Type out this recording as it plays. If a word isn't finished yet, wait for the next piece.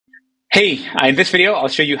Hey, in this video, I'll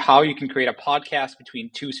show you how you can create a podcast between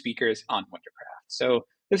two speakers on Wondercraft. So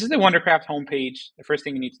this is the Wondercraft homepage. The first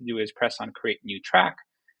thing you need to do is press on Create New Track.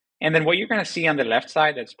 And then what you're going to see on the left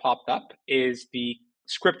side that's popped up is the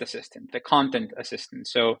script assistant, the content assistant.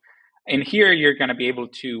 So in here, you're going to be able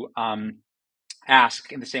to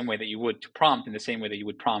ask in the same way that you would to prompt, in the same way that you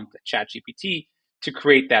would prompt ChatGPT to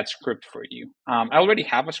create that script for you. I already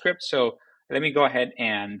have a script, so let me go ahead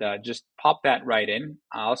and just pop that right in.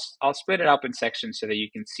 I'll split it up in sections so that you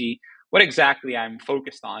can see what exactly I'm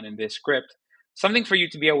focused on in this script. Something for you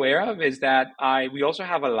to be aware of is that we also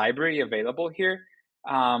have a library available here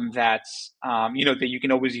that's that you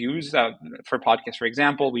can always use for podcasts. For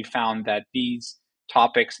example, we found that these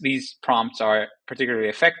topics, these prompts are particularly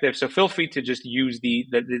effective. So feel free to just use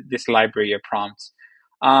this library of prompts.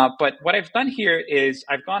 But what I've done here is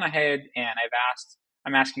I've gone ahead and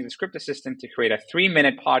I'm asking the script assistant to create a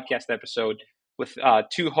 3-minute podcast episode with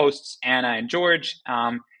two hosts, Anna and George,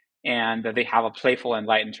 and they have a playful and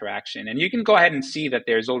light interaction. And you can go ahead and see that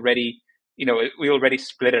there's already, we already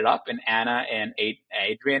split it up in Anna and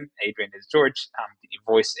Adrian. Adrian is George. The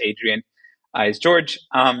voice Adrian is George.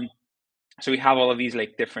 So we have all of these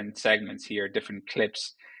like different segments here, different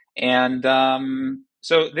clips, and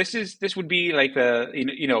so this would be like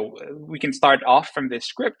we can start off from this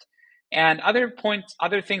script. And other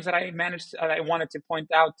things that I wanted to point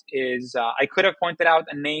out is I could have pointed out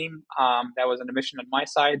a name that was an omission on my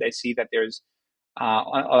side. I see that there's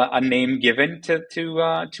a name given to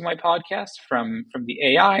my podcast from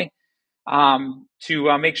the AI.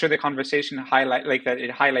 To make sure the conversation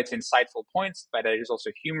it highlights insightful points, but it is also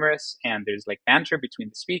humorous and there's like banter between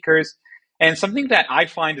the speakers. And something that I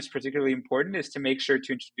find is particularly important is to make sure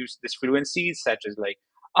to introduce this fluencies such as like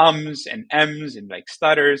ums and ems and like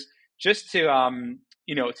stutters, just to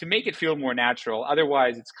to make it feel more natural.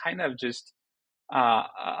 Otherwise, it's kind of just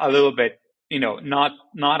a little bit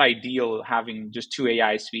not ideal having just two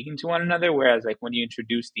AIs speaking to one another. Whereas like when you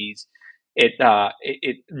introduce these, it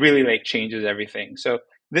really like changes everything. So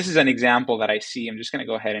this is an example that I see. I'm just going to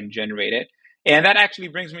go ahead and generate it. And that actually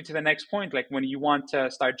brings me to the next point. Like when you want to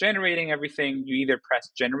start generating everything, you either press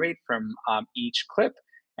generate from each clip,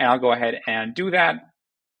 and I'll go ahead and do that.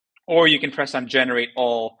 Or you can press on generate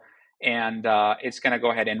all, and it's going to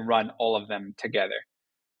go ahead and run all of them together.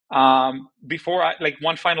 One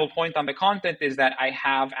final point on the content is that I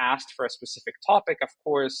have asked for a specific topic, of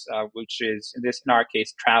course, which is in our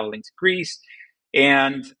case, traveling to Greece.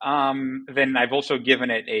 And then I've also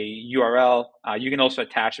given it a URL. You can also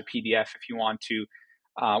attach a PDF if you want to.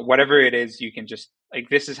 Whatever it is, you can just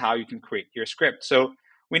this is how you can create your script. So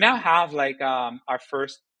we now have our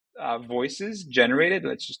first voices generated.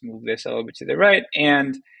 Let's just move this a little bit to the right.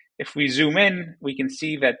 And if we zoom in, we can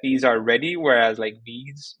see that these are ready, whereas like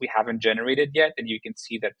these we haven't generated yet. And you can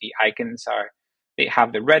see that the icons they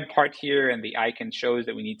have the red part here, and the icon shows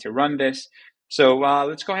that we need to run this. So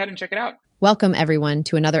let's go ahead and check it out. Welcome, everyone,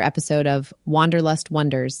 to another episode of Wanderlust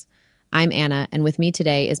Wonders. I'm Anna, and with me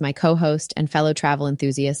today is my co-host and fellow travel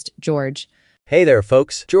enthusiast, George. Hey there,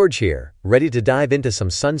 folks. George here, ready to dive into some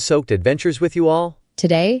sun-soaked adventures with you all?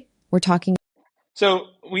 Today, we're talking... So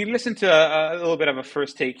we listened to a little bit of a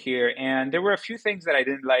first take here, and there were a few things that I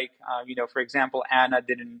didn't like. For example, Anna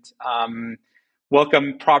didn't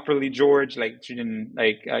welcome properly George. Like she didn't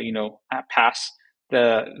pass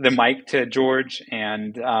the mic to George,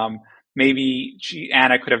 and maybe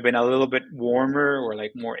Anna could have been a little bit warmer or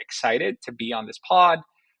like more excited to be on this pod.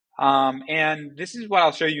 And this is what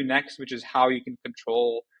I'll show you next, which is how you can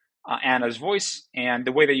control Anna's voice. And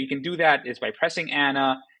the way that you can do that is by pressing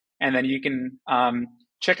Anna. And then you can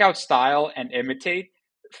check out style and imitate.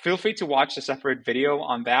 Feel free to watch a separate video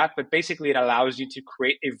on that. But basically, it allows you to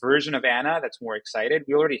create a version of Anna that's more excited.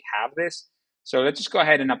 We already have this. So let's just go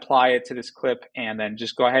ahead and apply it to this clip and then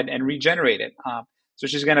just go ahead and regenerate it. So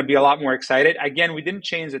she's going to be a lot more excited. Again, we didn't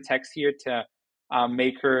change the text here to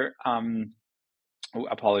make her...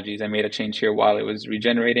 apologies. I made a change here while it was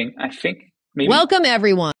regenerating. I think maybe... Welcome,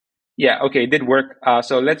 everyone. Yeah, okay, it did work.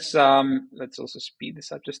 So let's also speed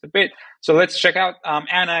this up just a bit. So let's check out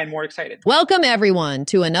Anna and more excited. Welcome, everyone,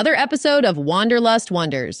 to another episode of Wanderlust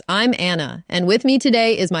Wonders. I'm Anna, and with me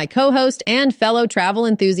today is my co-host and fellow travel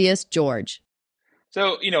enthusiast, George.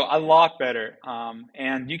 So, a lot better.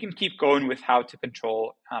 And you can keep going with how to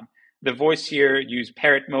control the voice here. Use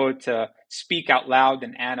Parrot mode to speak out loud,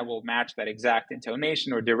 and Anna will match that exact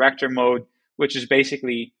intonation, or director mode, which is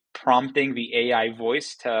basically prompting the AI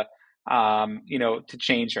voice to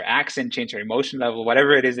change her accent, change her emotion level,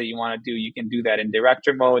 whatever it is that you want to do, you can do that in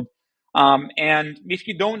director mode. And if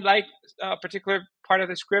you don't like a particular part of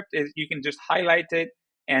the script, you can just highlight it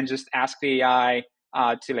and just ask the AI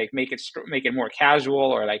to like make it more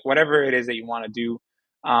casual, or like whatever it is that you want to do.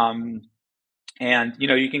 And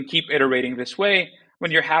you can keep iterating this way.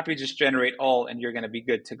 When you're happy, just generate all, and you're going to be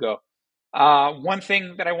good to go. One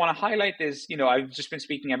thing that I want to highlight is, I've just been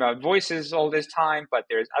speaking about voices all this time, but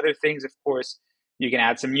there's other things, of course. You can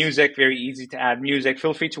add some music, very easy to add music.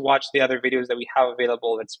 Feel free to watch the other videos that we have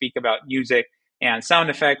available that speak about music and sound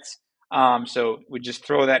effects. So we just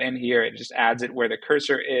throw that in here. It just adds it where the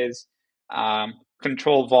cursor is.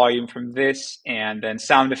 Control volume from this, and then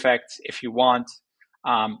sound effects if you want.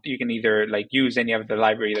 You can either like use any of the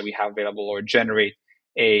library that we have available, or generate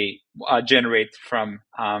from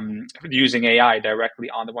using AI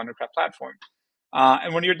directly on the Wondercraft platform.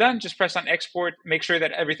 And when you're done, just press on export. Make sure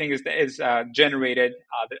that everything is generated,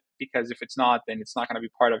 because if it's not, then it's not going to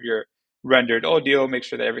be part of your rendered audio. Make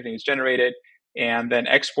sure that everything is generated, and then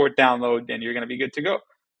export, download, and you're going to be good to go.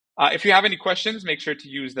 If you have any questions, make sure to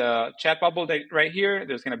use the chat bubble right here.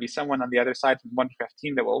 There's going to be someone on the other side from the Wondercraft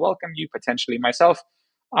team that will welcome you, potentially myself.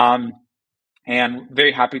 And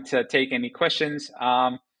very happy to take any questions.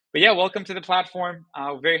 But yeah, welcome to the platform.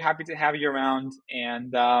 Very happy to have you around,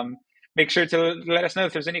 and make sure to let us know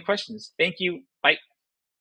if there's any questions. Thank you. Bye.